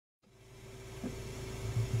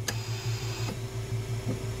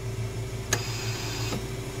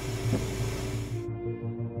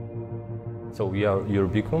So we are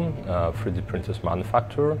Urbicum, 3D printers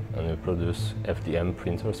manufacturer, and we produce FDM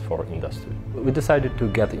printers for industry. We decided to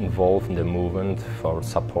get involved in the movement for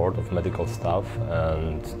support of medical staff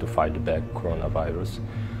and to fight back coronavirus.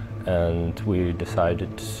 And we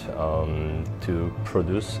decided to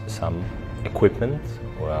produce some equipment.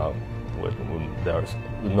 Well, there's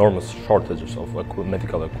enormous shortages of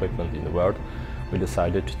medical equipment in the world. We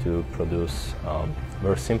decided to produce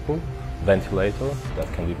very simple ventilator that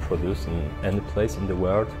can be produced in any place in the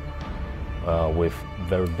world with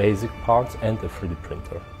very basic parts and a 3D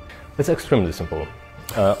printer. It's extremely simple.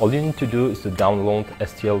 All you need to do is to download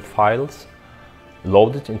STL files,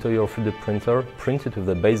 load it into your 3D printer, print it with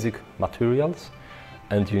the basic materials,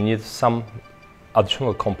 and you need some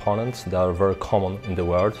additional components that are very common in the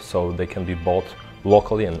world, so they can be bought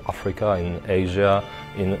locally in Africa, in Asia,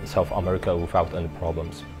 in South America without any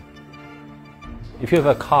problems. If you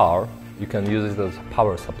have a car, you can use it as a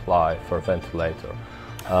power supply for a ventilator.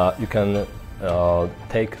 You can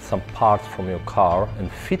take some parts from your car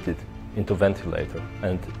and fit it into a ventilator,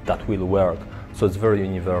 and that will work. So it's very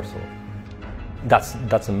universal. That's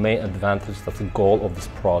the main advantage, that's the goal of this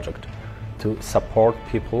project, to support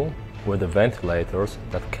people with the ventilators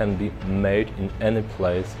that can be made in any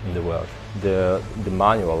place in the world. The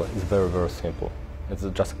manual is very, very simple. It's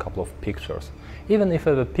just a couple of pictures. Even if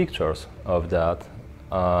you have pictures of that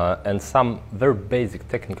and some very basic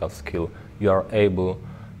technical skill, you are able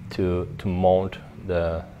to mount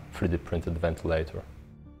the 3D printed ventilator.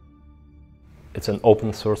 It's an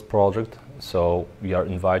open source project, so we are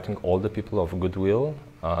inviting all the people of goodwill,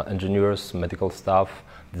 engineers, medical staff,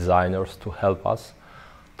 designers to help us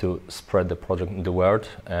to spread the project in the world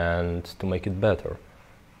and to make it better.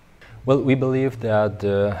 Well, we believe that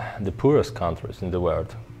the poorest countries in the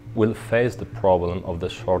world will face the problem of the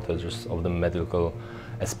shortages of the medical,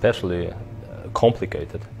 especially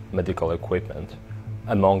complicated medical equipment.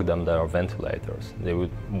 Among them there are ventilators. They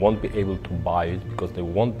won't be able to buy it because there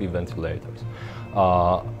won't be ventilators.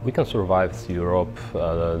 We can survive Europe,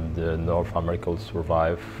 the North America will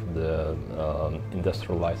survive, the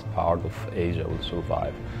industrialized part of Asia will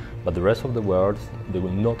survive. But the rest of the world, they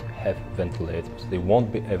will not have ventilators. They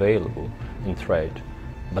won't be available in trade,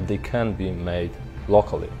 but they can be made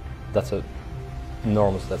locally. That's a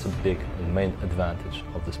big and main advantage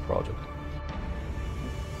of this project.